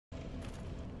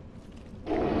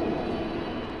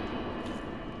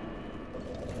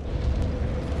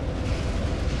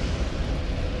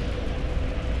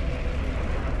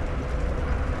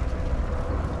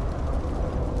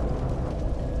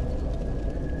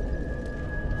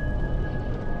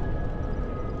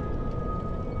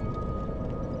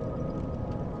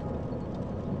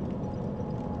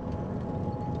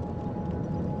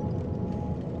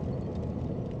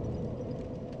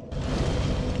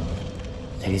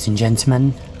Ladies and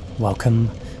gentlemen, welcome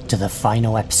to the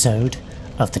final episode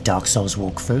of the Dark Souls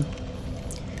walkthrough.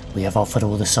 We have offered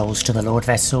all the souls to the Lord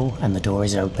Vessel and the door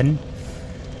is open.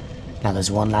 Now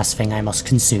there's one last thing I must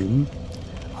consume,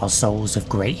 our souls of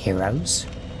great heroes.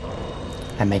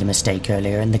 I made a mistake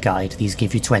earlier in the guide, these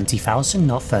give you 20,000,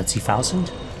 not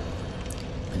 30,000.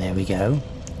 But there we go.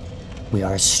 We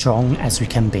are as strong as we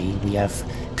can be, we have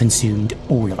consumed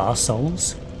all of our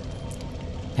souls.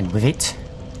 And with it,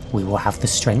 we will have the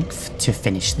strength to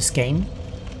finish this game.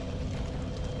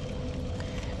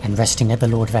 And resting at the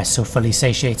Lord Vessel fully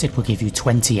satiated will give you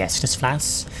 20 Estus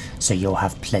flasks, so you'll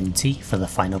have plenty for the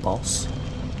final boss.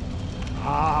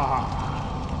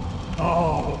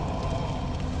 Oh.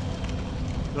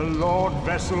 The Lord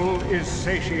Vessel is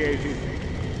satiated.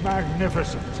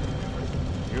 Magnificent.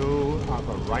 You are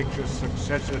the righteous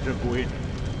successor to Gwyn,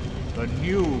 the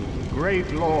new great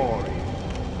lord,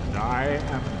 and I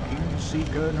am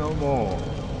Seeker no more.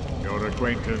 Your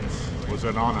acquaintance was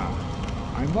an honor.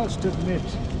 I must admit,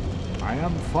 I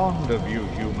am fond of you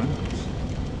humans.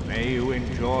 May you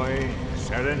enjoy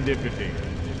serendipity,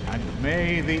 and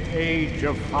may the Age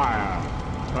of Fire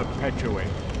perpetuate.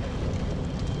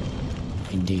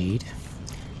 Indeed,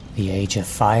 the Age of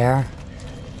Fire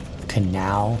can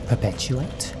now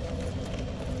perpetuate,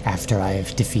 after I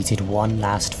have defeated one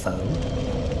last foe.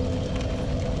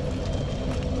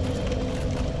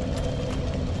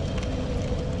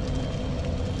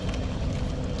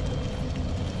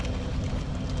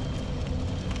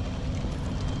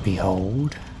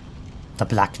 Behold, the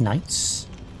Black Knights,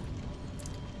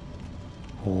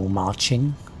 all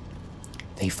marching.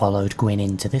 They followed Gwyn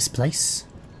into this place.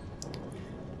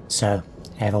 So,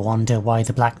 ever wonder why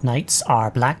the Black Knights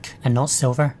are black and not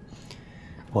silver?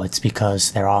 Well, it's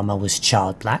because their armor was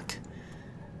charred black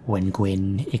when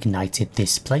Gwyn ignited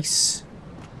this place.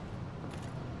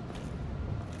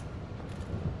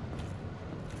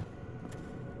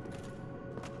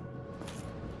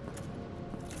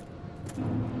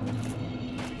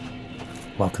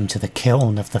 Welcome to the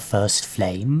Kiln of the First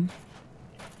Flame,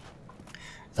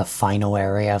 the final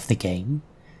area of the game.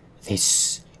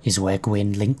 This is where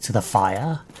Gwyn linked to the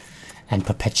fire and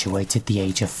perpetuated the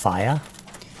Age of Fire,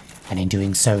 and in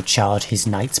doing so charred his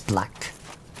knights black.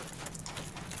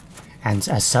 And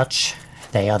as such,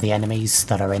 they are the enemies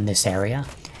that are in this area.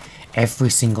 Every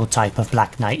single type of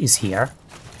Black Knight is here.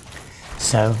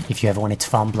 So if you ever wanted to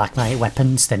farm Black Knight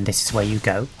weapons, then this is where you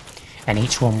go. And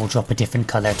each one will drop a different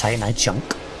colour Titanite chunk.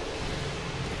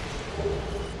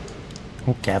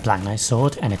 Oh, get a Black Knight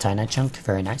sword and a Titanite chunk,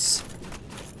 very nice.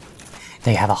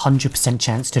 They have a 100%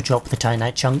 chance to drop the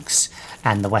Titanite chunks,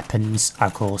 and the weapons,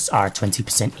 of course, are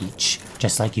 20% each,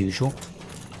 just like usual.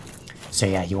 So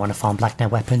yeah, you want to farm Black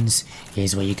Knight weapons,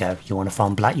 here's where you go. You want to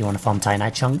farm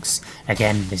Titanite chunks,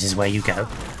 again, this is where you go.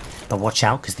 But watch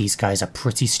out, because these guys are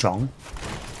pretty strong.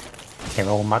 They're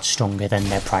all much stronger than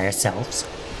their prior selves.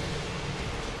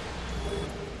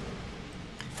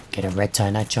 Get a red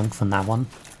Titanite chunk from that one.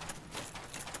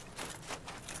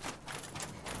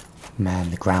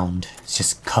 Man, the ground is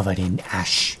just covered in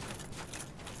ash.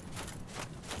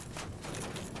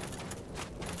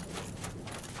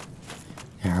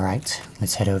 Alright,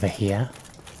 let's head over here.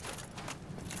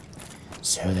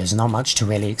 So there's not much to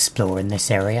really explore in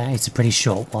this area, it's a pretty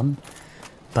short one.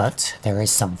 But there is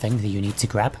something that you need to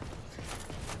grab.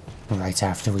 Right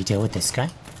after we deal with this guy.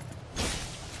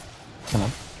 Come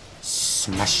on.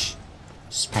 Smash,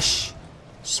 smash,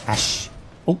 smash.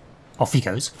 Oh, off he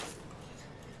goes.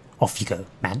 Off you go,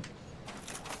 man.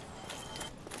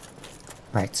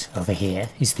 Right, over here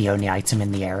is the only item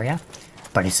in the area,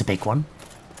 but it's a big one.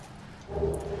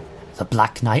 The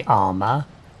Black Knight armor,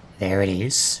 there it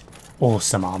is.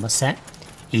 Awesome armor set.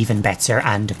 Even better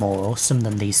and more awesome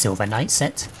than the Silver Knight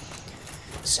set.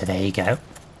 So there you go.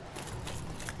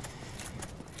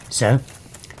 So,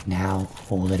 now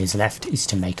all that is left is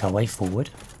to make our way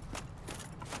forward.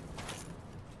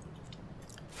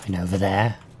 And over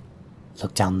there,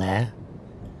 look down there.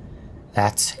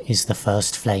 That is the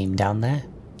first flame down there,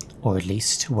 or at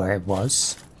least where it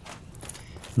was.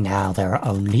 Now there are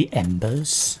only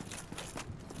embers.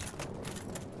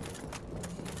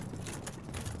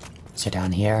 So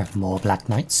down here, more Black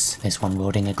Knights. This one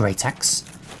wielding a great axe.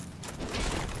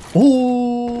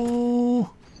 Ooh!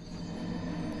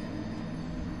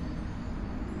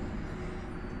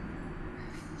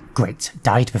 Great,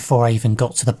 died before I even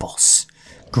got to the boss.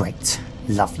 Great,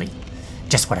 lovely.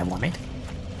 Just what I wanted.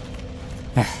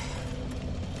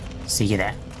 See you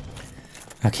there.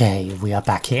 Okay, we are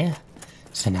back here.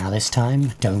 So now this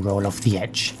time, don't roll off the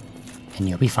edge. And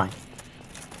you'll be fine.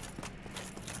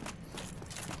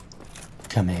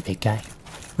 Come here, big guy.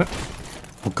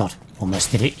 Oh god,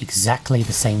 Almost did it exactly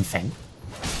the same thing.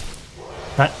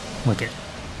 But we're good.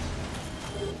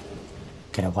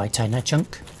 Get a white tie knight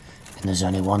chunk. And there's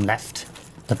only one left.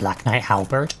 The Black Knight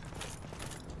Halberd.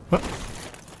 Whoop.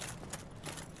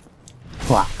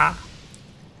 Wah.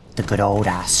 The good old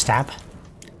ass stab.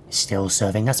 Still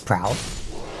serving us proud.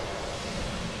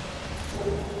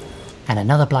 And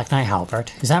another Black Knight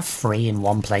Halberd. Is that 3 in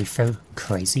one playthrough?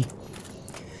 Crazy.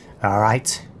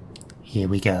 Alright. Here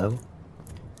we go.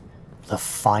 The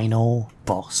final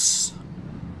boss.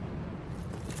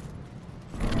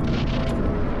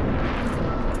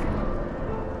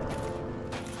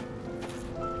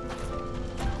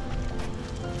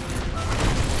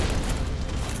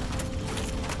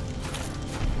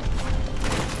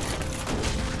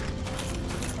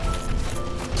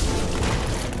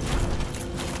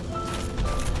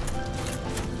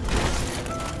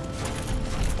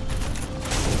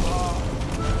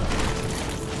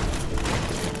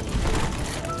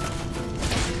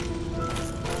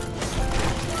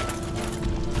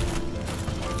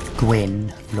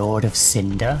 Gwyn, Lord of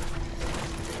Cinder.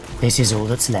 This is all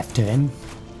that's left of him.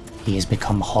 He has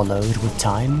become hollowed with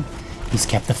time. He's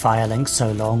kept the fire link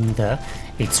so long that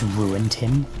it's ruined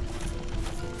him.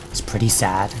 It's pretty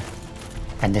sad.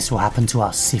 And this will happen to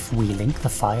us if we link the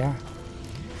fire.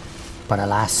 But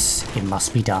alas, it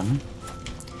must be done.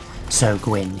 So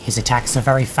Gwyn, his attacks are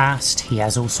very fast, he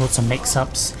has all sorts of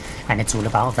mix-ups, and it's all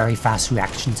about very fast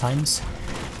reaction times.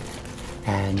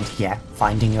 And yeah,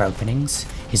 finding your openings.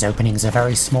 His openings are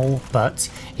very small, but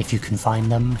if you can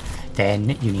find them,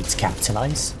 then you need to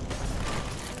capitalize.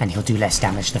 And he'll do less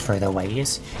damage the further away he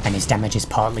is, and his damage is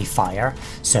partly fire,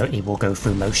 so it will go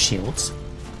through most shields.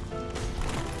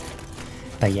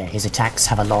 But yeah, his attacks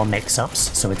have a lot of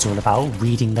mix-ups, so it's all about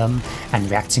reading them and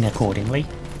reacting accordingly.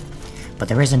 But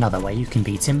there is another way you can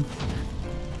beat him.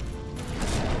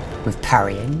 With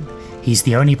parrying. He's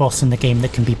the only boss in the game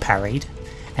that can be parried,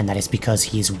 and that is because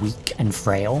he is weak and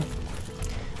frail.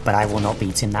 But I will not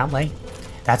beat him that way.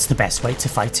 That's the best way to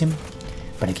fight him.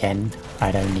 But again,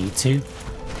 I don't need to.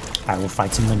 I will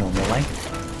fight him the normal way.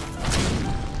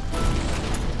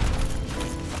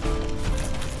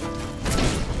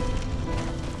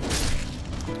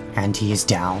 And he is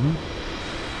down.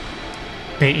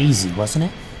 Bit easy, wasn't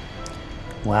it?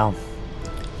 Well,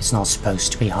 it's not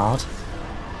supposed to be hard.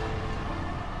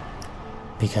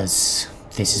 Because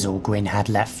this is all Gwyn had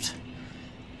left.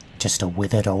 Just a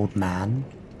withered old man.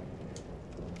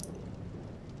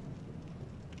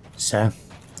 So,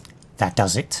 that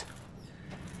does it.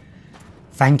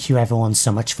 Thank you everyone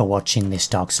so much for watching this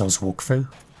Dark Souls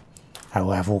walkthrough. I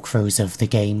will have walkthroughs of the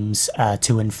games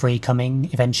 2 and 3 coming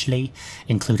eventually,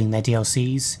 including their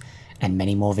DLCs, and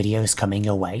many more videos coming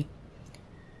your way.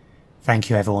 Thank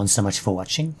you everyone so much for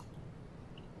watching,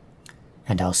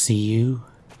 and I'll see you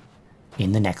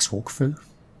in the next walkthrough.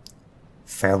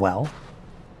 Farewell.